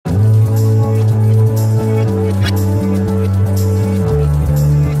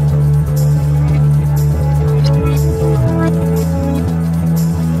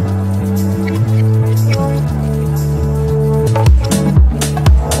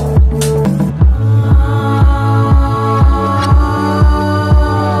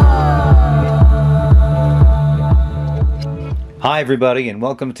Hi everybody, and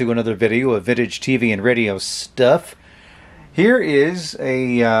welcome to another video of vintage TV and radio stuff. Here is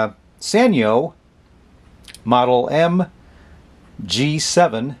a Sanyo model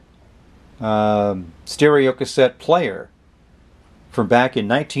MG7 stereo cassette player from back in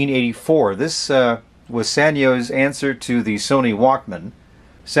 1984. This was Sanyo's answer to the Sony Walkman.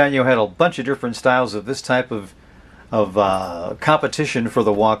 Sanyo had a bunch of different styles of this type of competition for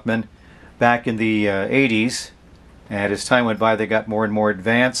the Walkman back in the 80s. And as time went by, they got more and more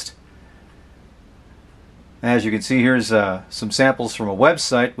advanced. As you can see, here's some samples from a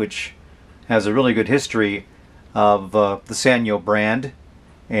website which has a really good history of the Sanyo brand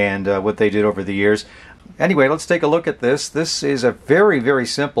and what they did over the years. Anyway, let's take a look at this. This is a very, very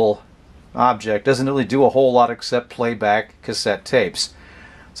simple object. Doesn't really do a whole lot except play back cassette tapes.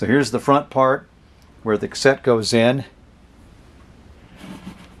 So here's the front part where the cassette goes in.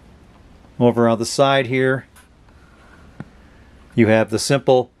 Over on the side here, you have the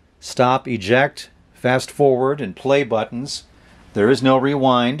simple stop, eject, fast forward, and play buttons. There is no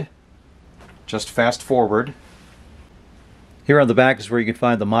rewind, just fast forward. Here on the back is where you can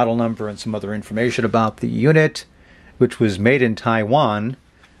find the model number and some other information about the unit, which was made in Taiwan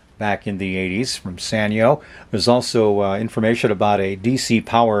back in the 80s from Sanyo. There's also information about a DC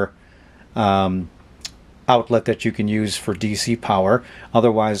power outlet that you can use for DC power.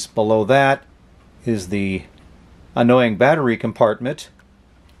 Otherwise, below that is the annoying battery compartment.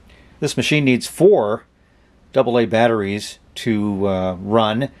 This machine needs 4 AA batteries to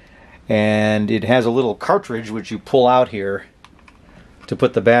run, and it has a little cartridge which you pull out here to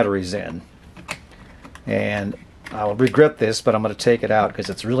put the batteries in. And I'll regret this, but I'm going to take it out because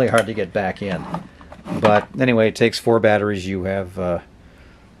it's really hard to get back in. But anyway, it takes 4 batteries. You have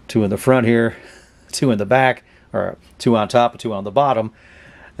 2 in the front here, 2 in the back, or 2 on top and 2 on the bottom.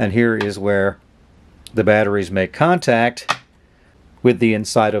 And here is where the batteries make contact with the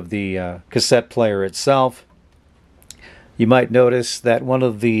inside of the cassette player itself. You might notice that one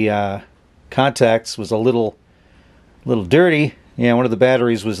of the contacts was a little dirty. Yeah, one of the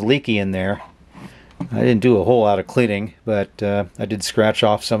batteries was leaky in there. I didn't do a whole lot of cleaning, but I did scratch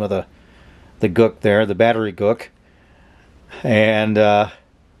off some of the gook there, the battery gook, and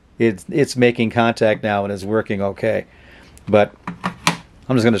it's making contact now and is working okay. But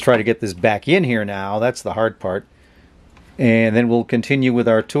I'm just going to try to get this back in here now. That's the hard part. And then we'll continue with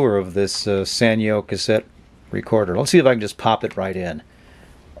our tour of this Sanyo cassette recorder. Let's see if I can just pop it right in.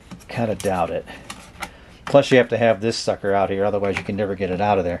 Kind of doubt it. Plus you have to have this sucker out here, otherwise you can never get it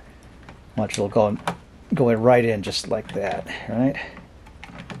out of there. Watch, it'll go in right in just like that, right?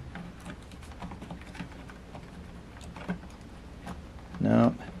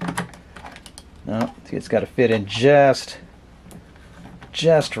 No. No, it's got to fit in just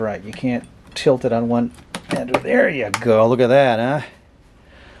right. You can't tilt it on one end. There you go. Look at that, huh?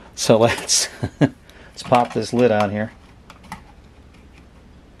 So let's pop this lid on here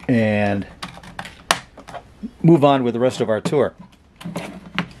and move on with the rest of our tour,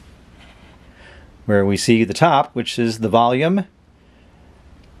 where we see the top, which is the volume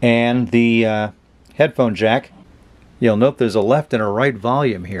and the headphone jack. You'll note there's a left and a right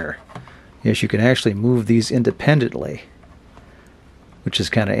volume here. Yes, you can actually move these independently, which is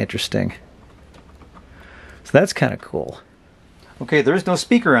kind of interesting. So that's kind of cool. Okay, there is no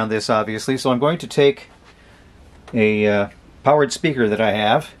speaker on this, obviously, so I'm going to take a powered speaker that I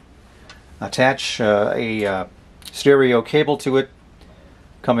have, attach a stereo cable to it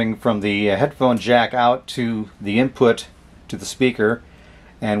coming from the headphone jack out to the input to the speaker,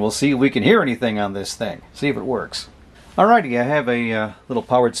 and we'll see if we can hear anything on this thing. See if it works. Alrighty, I have a little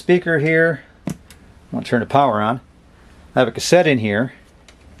powered speaker here. I'll turn the power on. I have a cassette in here.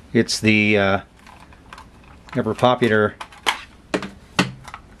 It's the ever popular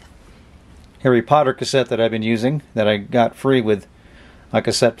Harry Potter cassette that I've been using, that I got free with a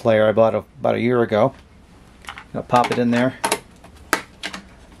cassette player I bought about a year ago. I'll pop it in there.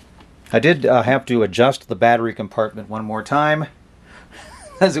 I did have to adjust the battery compartment one more time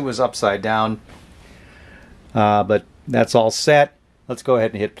as it was upside down. But that's all set. Let's go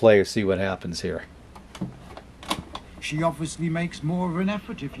ahead and hit play and see what happens here. She obviously makes more of an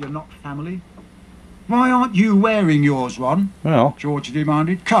effort if you're not family. Why aren't you wearing yours, Ron? Well, George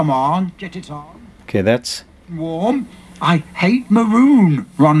demanded. Come on, get it on. Okay, that's warm. I hate maroon,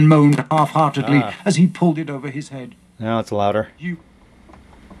 Ron moaned half-heartedly as he pulled it over his head. Now it's louder.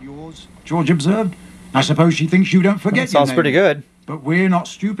 Yours, George observed. I suppose she thinks you don't forget your name. Sounds pretty good. But we're not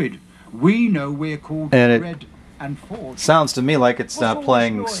stupid. We know we're called Red and Ford. Sounds to me like it's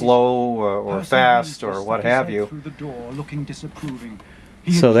playing slow or fast or what have you. Through the door, looking disapproving.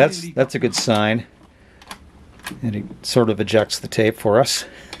 So that's a good sign. And he sort of ejects the tape for us.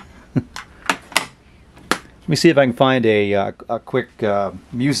 Let me see if I can find a quick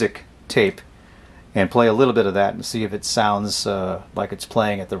music tape and play a little bit of that and see if it sounds like it's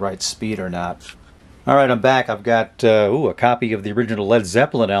playing at the right speed or not. Alright, I'm back. I've got a copy of the original Led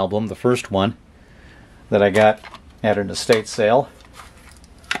Zeppelin album, the first one, that I got at an estate sale.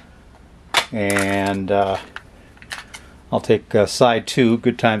 And I'll take side 2,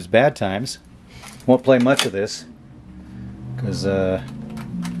 Good Times, Bad Times. Won't play much of this because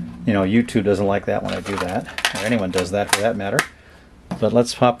you know, YouTube doesn't like that when I do that, or anyone does that for that matter. But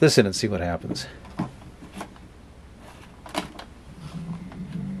let's pop this in and see what happens.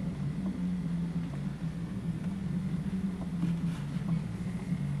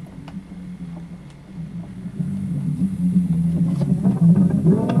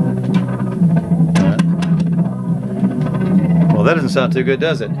 Well, that doesn't sound too good,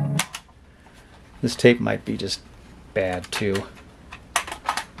 does it? This tape might be just bad too,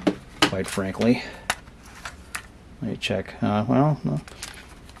 quite frankly. Let me check. Well, no.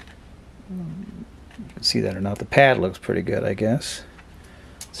 You can see that or not. The pad looks pretty good, I guess.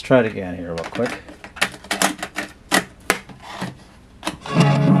 Let's try it again here real quick.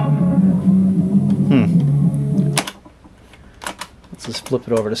 Let's just flip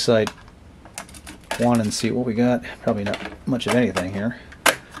it over to side 1 and see what we got. Probably not much of anything here.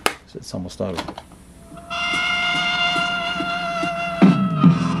 So it's almost out of.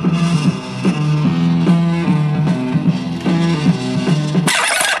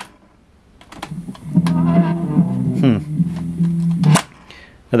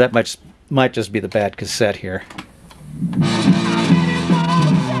 Now that might just be the bad cassette here.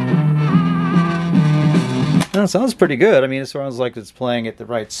 Well, it sounds pretty good. I mean, it sounds like it's playing at the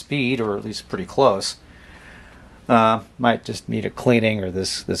right speed, or at least pretty close. Might just need a cleaning, or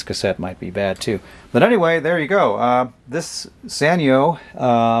this cassette might be bad too. But anyway, there you go. This Sanyo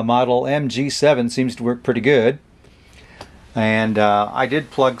model MG7 seems to work pretty good. And I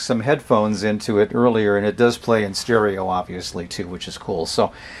did plug some headphones into it earlier, and it does play in stereo, obviously, too, which is cool.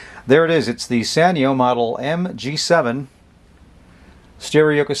 So there it is. It's the Sanyo model MG7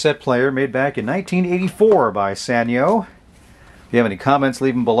 stereo cassette player made back in 1984 by Sanyo. If you have any comments,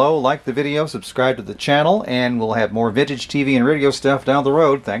 leave them below. Like the video, subscribe to the channel, and we'll have more vintage TV and radio stuff down the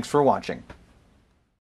road. Thanks for watching.